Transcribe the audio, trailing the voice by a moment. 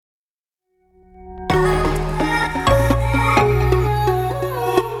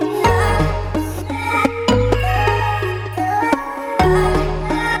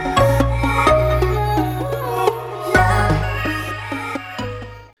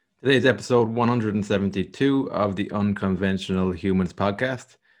Today's episode 172 of the Unconventional Humans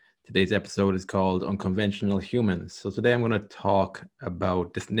podcast. Today's episode is called Unconventional Humans. So today I'm going to talk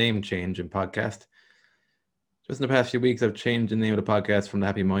about this name change in podcast. Just in the past few weeks, I've changed the name of the podcast from the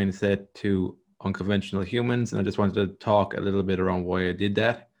Happy Mindset to Unconventional Humans, and I just wanted to talk a little bit around why I did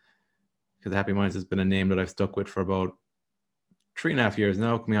that. Because Happy Minds has been a name that I've stuck with for about 3.5 years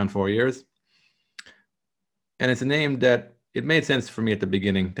now, coming on 4 years. And it's a name that it made sense for me at the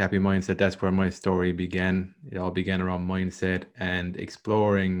beginning. The Happy Mindset, that's where my story began. It all began around mindset and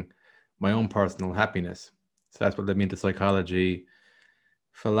exploring my own personal happiness. So that's what led me into psychology,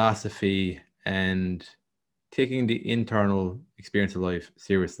 philosophy, and taking the internal experience of life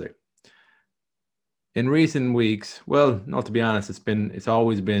seriously. In recent weeks, well, not to be honest, it's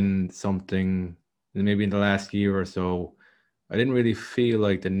always been something, maybe in the last year or so. I didn't really feel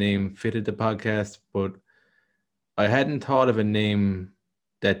like the name fitted the podcast, but I hadn't thought of a name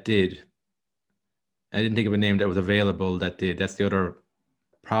that did. I didn't think of a name that was available that did. That's the other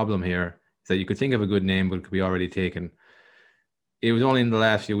problem here, is that you could think of a good name, but it could be already taken. It was only in the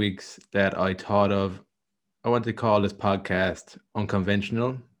last few weeks that I thought of, I wanted to call this podcast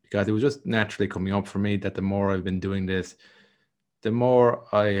Unconventional because it was just naturally coming up for me that the more I've been doing this, the more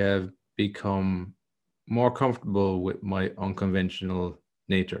I have become more comfortable with my unconventional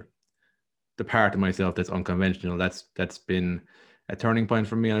nature. The part of myself that's unconventional. That's been a turning point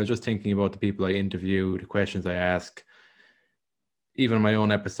for me. And I was just thinking about the people I interview, the questions I ask, even my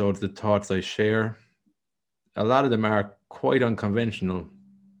own episodes, the thoughts I share. A lot of them are quite unconventional.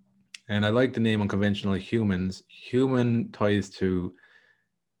 And I like the name Unconventional Humans. Human ties to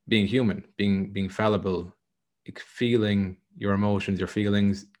being human, being fallible, feeling your emotions, your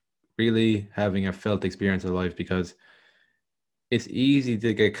feelings, really having a felt experience of life, because it's easy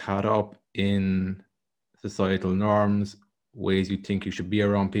to get caught up in societal norms, ways you think you should be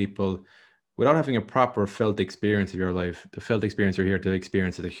around people, without having a proper felt experience of your life. The felt experience you're here to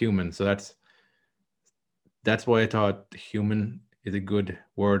experience as a human. So that's why I thought human is a good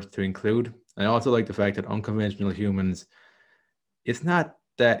word to include. I also like the fact that unconventional humans, it's not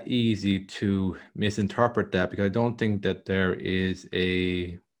that easy to misinterpret that, because I don't think that there is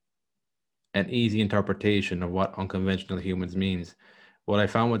an easy interpretation of what unconventional humans means. What I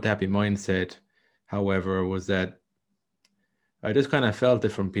found with the Happy Mindset, however, was that I just kind of felt it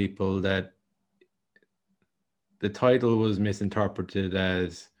from people that the title was misinterpreted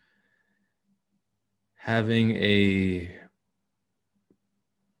as having a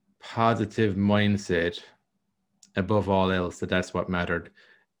positive mindset above all else, that's what mattered.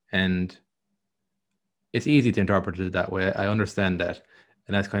 And it's easy to interpret it that way. I understand that.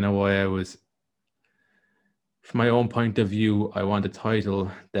 And that's kind of why from my own point of view, I want a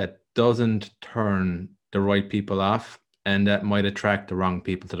title that doesn't turn the right people off and that might attract the wrong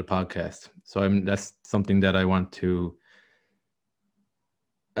people to the podcast. So that's something that I want to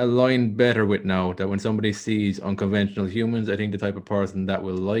align better with now, that when somebody sees unconventional humans, I think the type of person that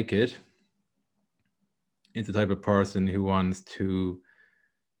will like it is the type of person who wants to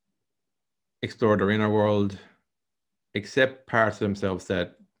explore their inner world, accept parts of themselves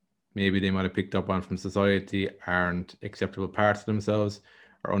that maybe they might have picked up on from society aren't acceptable parts of themselves,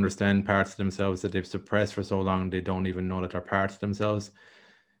 or understand parts of themselves that they've suppressed for so long they don't even know that they're parts of themselves.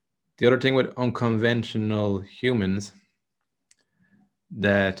 The other thing with unconventional humans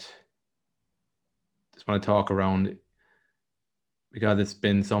that I just want to talk around, because it's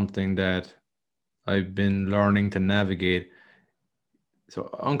been something that I've been learning to navigate. So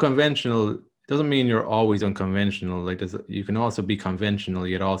unconventional doesn't mean you're always unconventional. Like you can also be conventional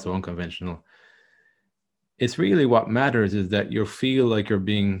yet also unconventional. It's really what matters is that you feel like you're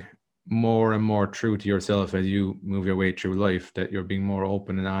being more and more true to yourself as you move your way through life, that you're being more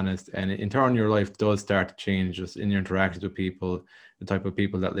open and honest. And in turn, your life does start to change just in your interactions with people, the type of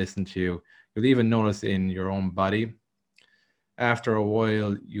people that listen to you. You'll even notice in your own body. After a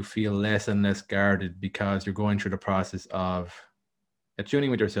while, you feel less and less guarded because you're going through the process of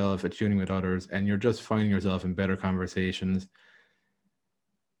attuning with yourself, attuning with others, and you're just finding yourself in better conversations,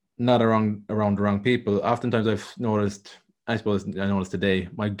 not around the wrong people. Oftentimes I've noticed, I suppose I noticed today,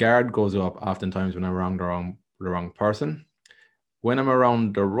 my guard goes up oftentimes when I'm around the wrong person. When I'm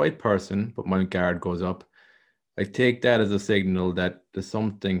around the right person, but my guard goes up, I take that as a signal that there's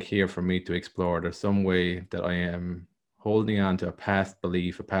something here for me to explore. There's some way that I am holding on to a past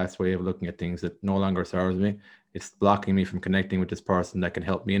belief, a past way of looking at things that no longer serves me. It's blocking me from connecting with this person that can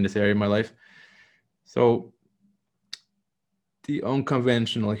help me in this area of my life. So the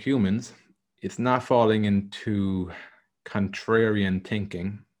unconventional humans, it's not falling into contrarian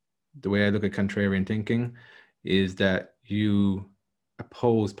thinking. The way I look at contrarian thinking is that you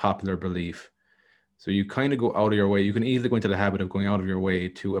oppose popular belief. So you kind of go out of your way. You can easily go into the habit of going out of your way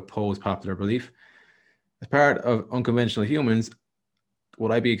to oppose popular belief. As part of Unconventional Humans,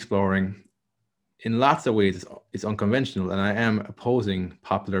 what I'd be exploring in lots of ways is unconventional, and I am opposing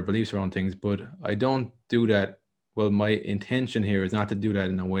popular beliefs around things, but I don't do that. Well, my intention here is not to do that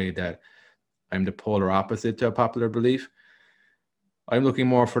in a way that I'm the polar opposite to a popular belief. I'm looking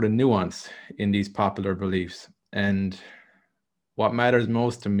more for the nuance in these popular beliefs. And what matters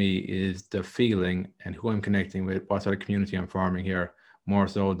most to me is the feeling and who I'm connecting with, what sort of community I'm forming here, more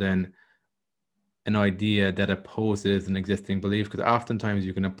so than an idea that opposes an existing belief. Because oftentimes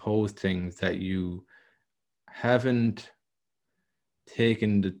you can oppose things that you haven't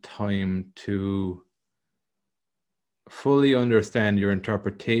taken the time to fully understand your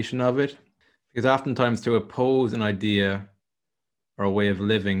interpretation of it. Because oftentimes to oppose an idea or a way of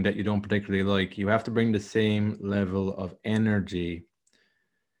living that you don't particularly like, you have to bring the same level of energy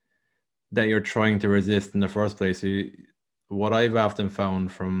that you're trying to resist in the first place. So what I've often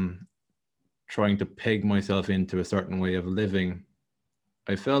found from trying to peg myself into a certain way of living,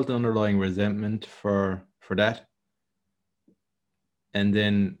 I felt underlying resentment for that. And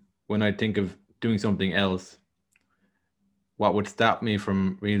then when I think of doing something else, what would stop me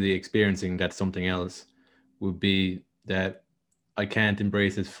from really experiencing that something else would be that I can't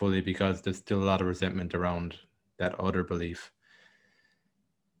embrace it fully because there's still a lot of resentment around that other belief.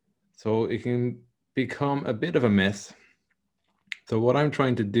 So it can become a bit of a mess. So what I'm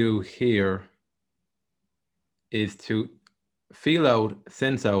trying to do here is to feel out,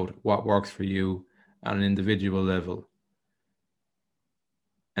 sense out what works for you on an individual level.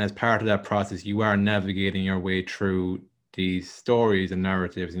 And as part of that process, you are navigating your way through these stories and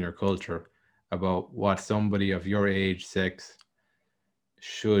narratives in your culture about what somebody of your age, sex,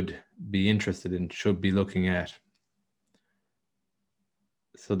 should be interested in, should be looking at.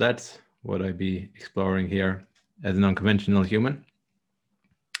 So that's what I'd be exploring here as an unconventional human.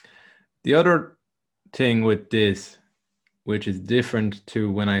 The other thing with this, which is different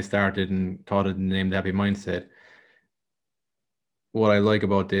to when I started and thought of the name The Happy Mindset, what I like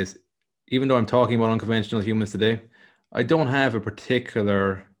about this, even though I'm talking about unconventional humans today, I don't have a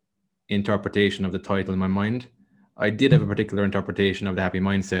particular interpretation of the title in my mind. I did have a particular interpretation of The Happy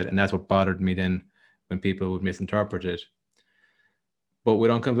Mindset, and that's what bothered me then when people would misinterpret it. But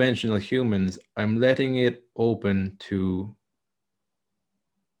with unconventional humans, I'm letting it open to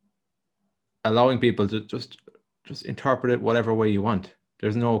allowing people to just interpret it whatever way you want.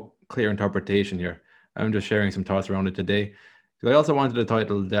 There's no clear interpretation here. I'm just sharing some thoughts around it today. Because I also wanted a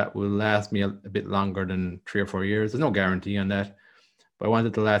title that will last me a bit longer than 3 or 4 years. There's no guarantee on that, but I wanted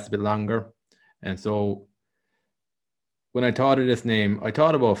it to last a bit longer. And so when I thought of this name, I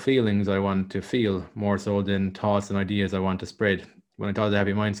thought about feelings I want to feel more so than thoughts and ideas I want to spread. When I thought of The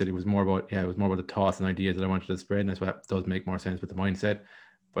Happy Mindset, it was more about the thoughts and ideas that I wanted to spread, and that's what does make more sense with the mindset.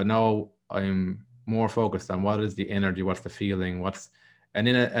 But now I'm more focused on what is the energy, what's the feeling, and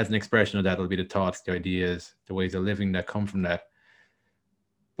then as an expression of that, it'll be the thoughts, the ideas, the ways of living that come from that.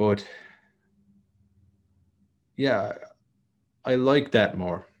 But yeah, I like that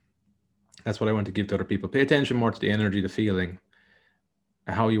more. That's what I want to give to other people. Pay attention more to the energy, the feeling,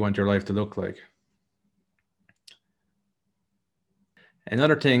 and how you want your life to look like.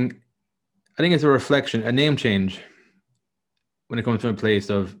 Another thing, I think it's a reflection, a name change. When it comes to a place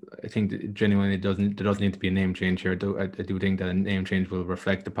of, I think genuinely there does need to be a name change here. I do think that a name change will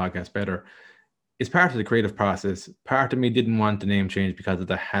reflect the podcast better. It's part of the creative process. Part of me didn't want the name change because of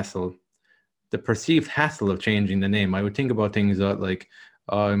the hassle, the perceived hassle of changing the name. I would think about things like,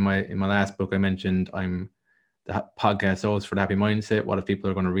 in my last book, I mentioned I'm the podcast host for The Happy Mindset. What if people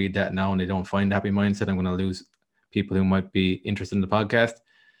are going to read that now and they don't find The Happy Mindset? I'm going to lose people who might be interested in the podcast.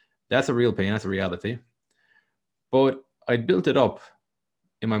 That's a real pain. That's a reality. But I built it up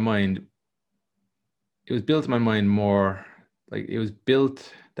in my mind. It was built in my mind more like it was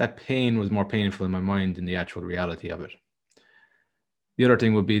built, that pain was more painful in my mind than the actual reality of it. The other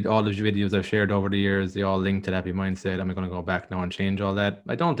thing would be all the videos I've shared over the years, they all link to the Happy Mindset. Am I going to go back now and change all that?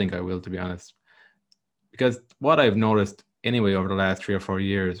 I don't think I will, to be honest. Because what I've noticed anyway over the last 3 or 4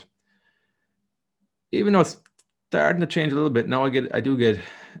 years, even though it's starting to change a little bit, now I do get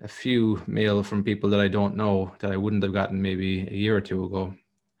a few mail from people that I don't know that I wouldn't have gotten maybe a year or two ago.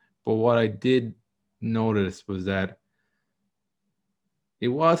 But what I did notice was that it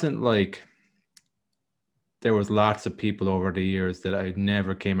wasn't like there was lots of people over the years that I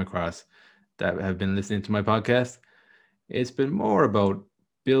never came across that have been listening to my podcast. It's been more about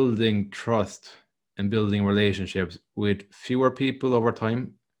building trust and building relationships with fewer people over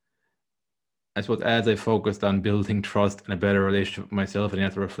time. I suppose as I focused on building trust and a better relationship with myself, and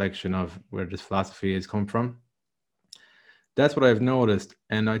that's a reflection of where this philosophy has come from. That's what I've noticed.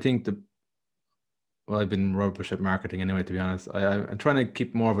 And I think I've been rubbish at marketing anyway, to be honest. I'm trying to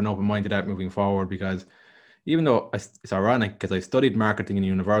keep more of an open mind to that moving forward, because even though it's ironic because I studied marketing in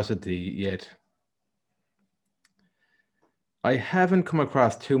university, yet I haven't come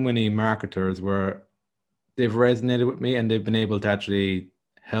across too many marketers where they've resonated with me and they've been able to actually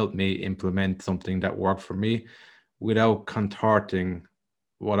help me implement something that worked for me without contorting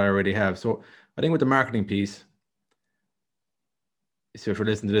what I already have. So I think with the marketing piece, so if you're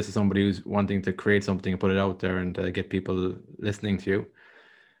listening to this as somebody who's wanting to create something and put it out there and get people listening to you,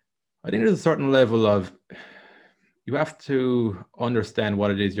 I think there's a certain level of, you have to understand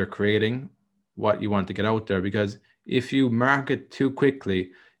what it is you're creating, what you want to get out there, because if you market too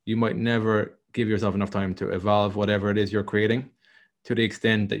quickly, you might never give yourself enough time to evolve whatever it is you're creating to the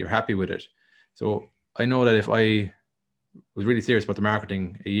extent that you're happy with it. So I know that if I was really serious about the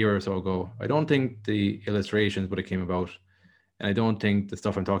marketing a year or so ago, I don't think the illustrations would have came about. And I don't think the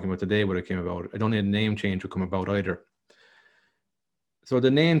stuff I'm talking about today would have came about. I don't think a name change would come about either. So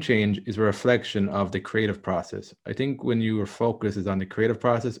the name change is a reflection of the creative process. I think when your focus is on the creative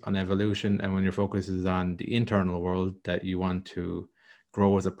process, on evolution, and when your focus is on the internal world that you want to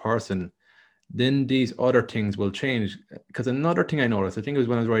grow as a person, then these other things will change. Because another thing I noticed, I think it was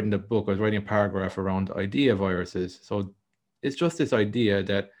when I was writing the book, I was writing a paragraph around idea viruses. So it's just this idea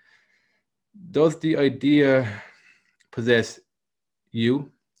that, does the idea possess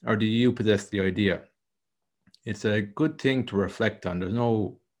you, or do you possess the idea? It's a good thing to reflect on. There's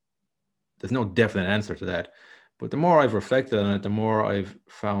no definite answer to that. But the more I've reflected on it, the more I've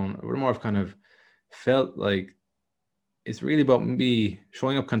found, or the more I've kind of felt like it's really about me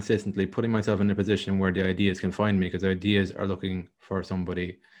showing up consistently, putting myself in a position where the ideas can find me, because ideas are looking for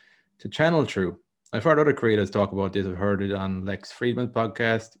somebody to channel through. I've heard other creators talk about this. I've heard it on Lex Friedman's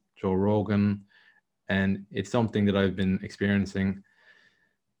podcast, Joe Rogan, and it's something that I've been experiencing.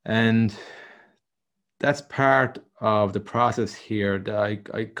 And that's part of the process here, that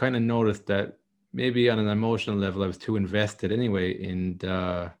I kind of noticed that maybe on an emotional level, I was too invested anyway in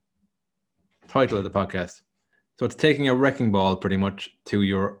the title of the podcast. So it's taking a wrecking ball pretty much to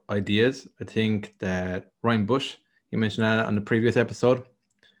your ideas. I think that Ryan Bush, you mentioned that on the previous episode,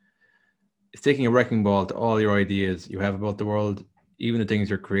 it's taking a wrecking ball to all your ideas you have about the world, even the things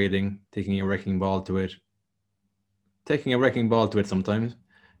you're creating, taking a wrecking ball to it. Taking a wrecking ball to it sometimes.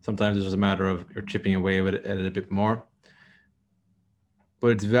 Sometimes it's just a matter of you're chipping away at it a bit more.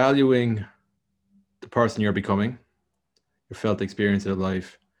 But it's valuing the person you're becoming, your felt experience of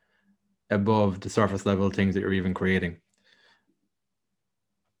life, above the surface level things that you're even creating.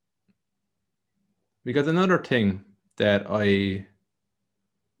 Because another thing that I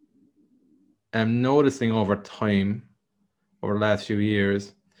am noticing over time, over the last few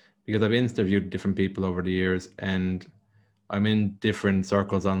years, because I've interviewed different people over the years and I'm in different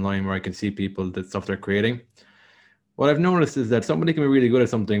circles online where I can see people, the stuff they're creating. What I've noticed is that somebody can be really good at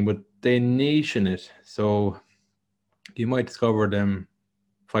something, but they niche in it. So you might discover them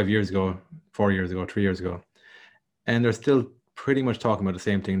 5 years ago, 4 years ago, 3 years ago, and they're still pretty much talking about the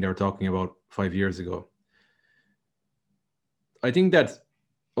same thing they were talking about 5 years ago. I think that's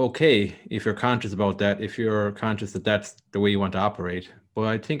okay if you're conscious about that, if you're conscious that that's the way you want to operate. But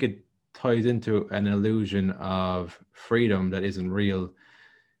I think it ties into an illusion of freedom that isn't real.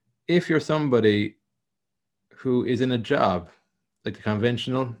 If you're somebody who is in a job, like the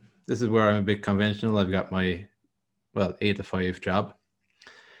conventional, this is where I'm a bit conventional. I've got my, 8 to 5 job.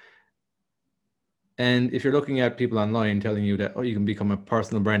 And if you're looking at people online telling you that, oh, you can become a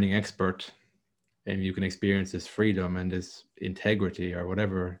personal branding expert and you can experience this freedom and this integrity or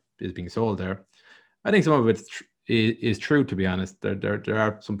whatever is being sold there, I think some of it is true, to be honest. There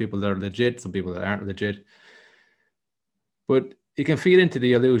are some people that are legit, some people that aren't legit. But it can feed into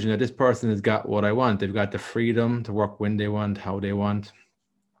the illusion that this person has got what I want. They've got the freedom to work when they want, how they want.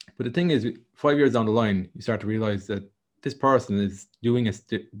 But the thing is, 5 years down the line, you start to realize that this person is doing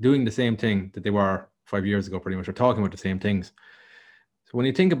the same thing that they were 5 years ago, pretty much. They're talking about the same things. So when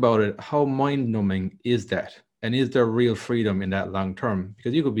you think about it, how mind-numbing is that? And is there real freedom in that long term?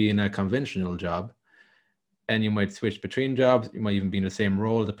 Because you could be in a conventional job and you might switch between jobs. You might even be in the same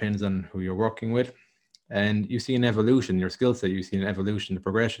role, depends on who you're working with. And you see an evolution, your skill set, you see an evolution, the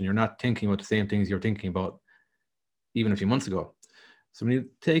progression. You're not thinking about the same things you're thinking about even a few months ago. So when you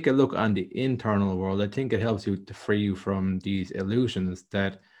take a look on the internal world, I think it helps you to free you from these illusions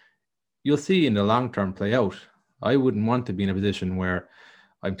that you'll see in the long term play out. I wouldn't want to be in a position where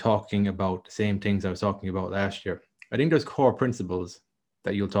I'm talking about the same things I was talking about last year. I think there's core principles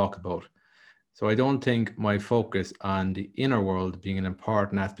that you'll talk about. So I don't think my focus on the inner world being an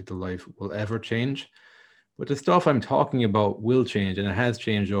important aspect of life will ever change. But the stuff I'm talking about will change, and it has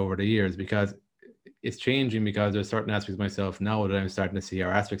changed over the years because it's changing because there's certain aspects of myself now that I'm starting to see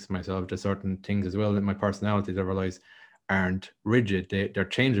are aspects of myself. There's certain things as well in my personality that I realize aren't rigid. They're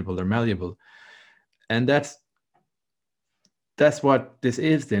changeable, they're malleable. And that's what this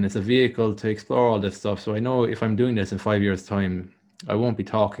is then. It's a vehicle to explore all this stuff. So I know if I'm doing this in 5 years' time, I won't be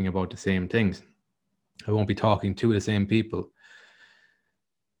talking about the same things. I won't be talking to the same people.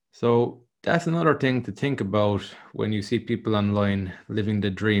 So that's another thing to think about when you see people online living the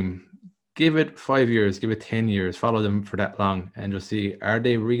dream. Give it 5 years, give it 10 years, follow them for that long and just see, are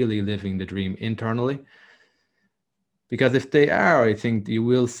they really living the dream internally? Because if they are, I think you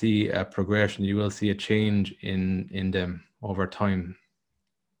will see a progression, you will see a change in them over time.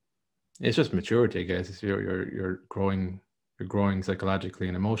 It's just maturity, I guess. It's you're growing psychologically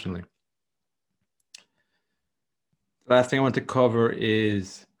and emotionally. The last thing I want to cover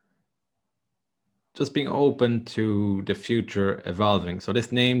is just being open to the future evolving. So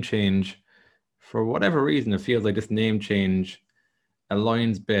this name change, for whatever reason, it feels like this name change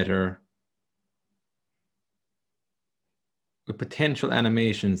aligns better with potential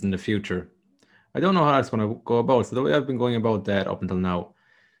animations in the future. I don't know how that's going to go about. So the way I've been going about that up until now,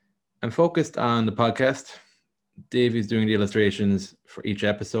 I'm focused on the podcast. Davey's doing the illustrations for each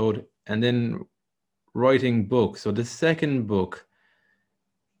episode, and then writing books. So the second book,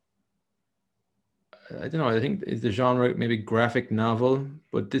 I don't know, I think is the genre maybe graphic novel,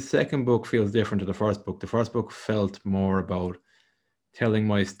 but this second book feels different to the first book. The first book felt more about telling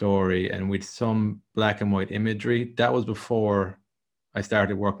my story and with some black and white imagery. That was before I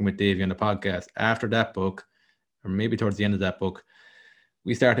started working with Davey on the podcast. After that book, or maybe towards the end of that book,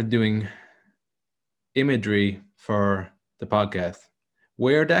 we started doing imagery for the podcast.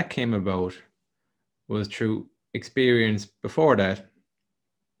 Where that came about was through experience before that.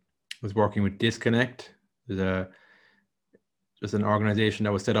 Was working with Disconnect. There's just an organization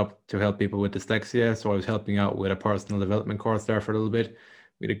that was set up to help people with dyslexia. So I was helping out with a personal development course there for a little bit.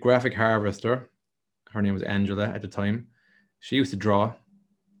 We had a graphic harvester. Her name was Angela at the time. She used to draw.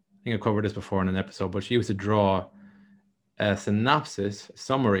 I think I covered this before in an episode, but she used to draw a synopsis, a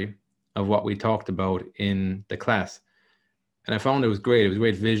summary of what we talked about in the class. And I found it was great. It was a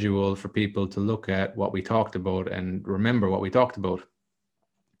great visual for people to look at what we talked about and remember what we talked about.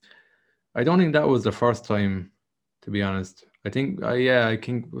 I don't think that was the first time, to be honest. I think, I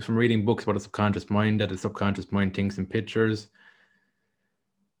think from reading books about the subconscious mind, that the subconscious mind thinks in pictures.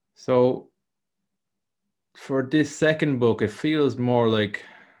 So for this second book, it feels more like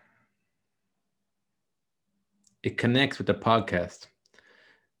it connects with the podcast.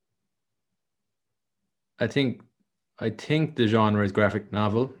 I think the genre is graphic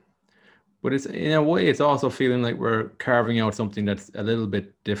novel, but it's in a way it's also feeling like we're carving out something that's a little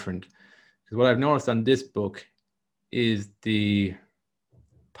bit different. Because what I've noticed on this book is the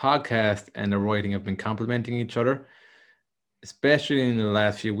podcast and the writing have been complementing each other, especially in the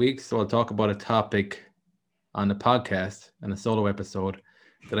last few weeks. So I'll talk about a topic on the podcast and a solo episode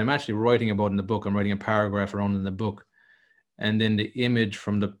that I'm actually writing about in the book. I'm writing a paragraph around in the book. And then the image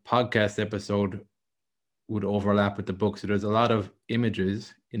from the podcast episode would overlap with the book. So there's a lot of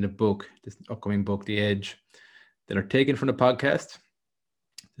images in the book, this upcoming book, The Edge, that are taken from the podcast.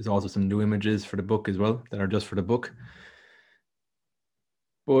 There's also some new images for the book as well that are just for the book.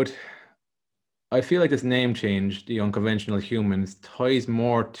 But I feel like this name change, The Unconventional Humans, ties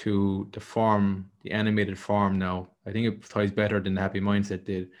more to the form, the animated form now. I think it ties better than the Happy Mindset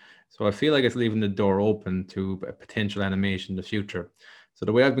did. So I feel like it's leaving the door open to a potential animation in the future. So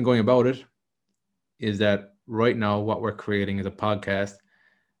the way I've been going about it is that right now what we're creating is a podcast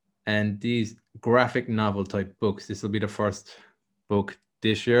and these graphic novel type books. This will be the first book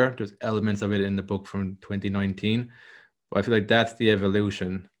this year. There's elements of it in the book from 2019. But I feel like that's the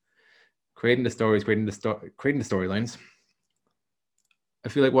evolution. Creating the stories, creating the storylines. I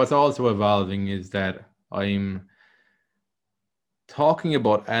feel like what's also evolving is that I'm talking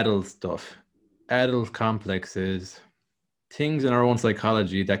about adult stuff, adult complexes, things in our own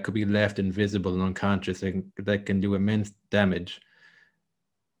psychology that could be left invisible and unconscious and that can do immense damage.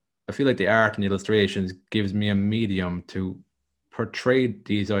 I feel like the art and the illustrations gives me a medium to portray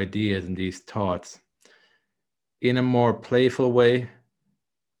these ideas and these thoughts in a more playful way,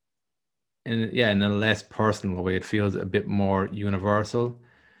 and in a less personal way. It feels a bit more universal,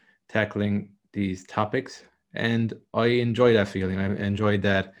 tackling these topics, and I enjoy that feeling. I enjoyed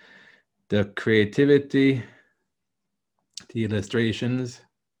that the creativity, the illustrations.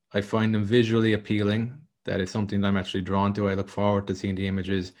 I find them visually appealing. That is something that I'm actually drawn to. I look forward to seeing the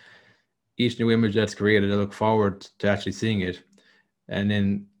images each new image that's created, I look forward to actually seeing it. And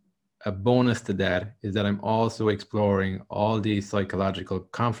then a bonus to that is that I'm also exploring all these psychological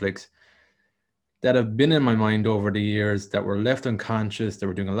conflicts that have been in my mind over the years that were left unconscious, that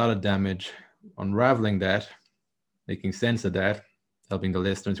were doing a lot of damage, unraveling that, making sense of that, helping the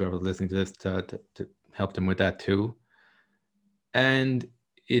listeners, whoever's listening to this, to help them with that too. And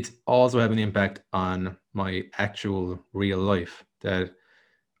it's also having an impact on my actual real life, that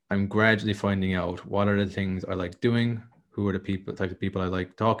I'm gradually finding out what are the things I like doing, who are the people, type of people I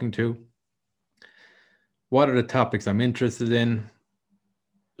like talking to, what are the topics I'm interested in.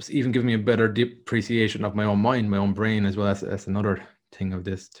 It's even giving me a better deep appreciation of my own mind, my own brain, as well as another thing of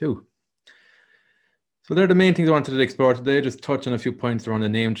this too. So they're the main things I wanted to explore today, just touch on a few points around the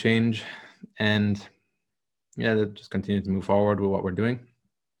name change, and yeah, just continue to move forward with what we're doing.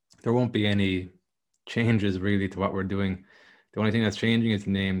 There won't be any changes really to what we're doing. The only thing that's changing is the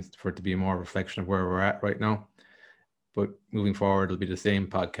names for it to be more a reflection of where we're at right now. But moving forward, it'll be the same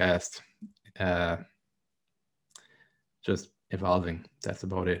podcast, just evolving. That's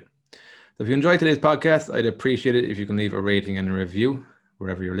about it. So if you enjoyed today's podcast, I'd appreciate it if you can leave a rating and a review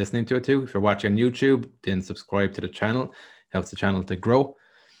wherever you're listening to it to. If you're watching on YouTube, then subscribe to the channel. Helps the channel to grow.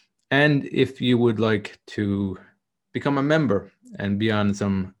 And if you would like to become a member and be on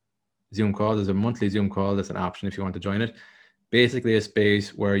some Zoom call, there's a monthly Zoom call. That's an option if you want to join it. Basically a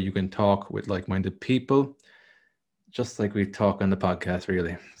space where you can talk with like-minded people, just like we talk on the podcast,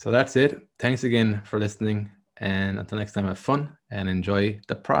 really. So that's it. Thanks again for listening. And until next time, have fun and enjoy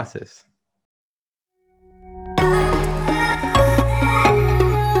the process.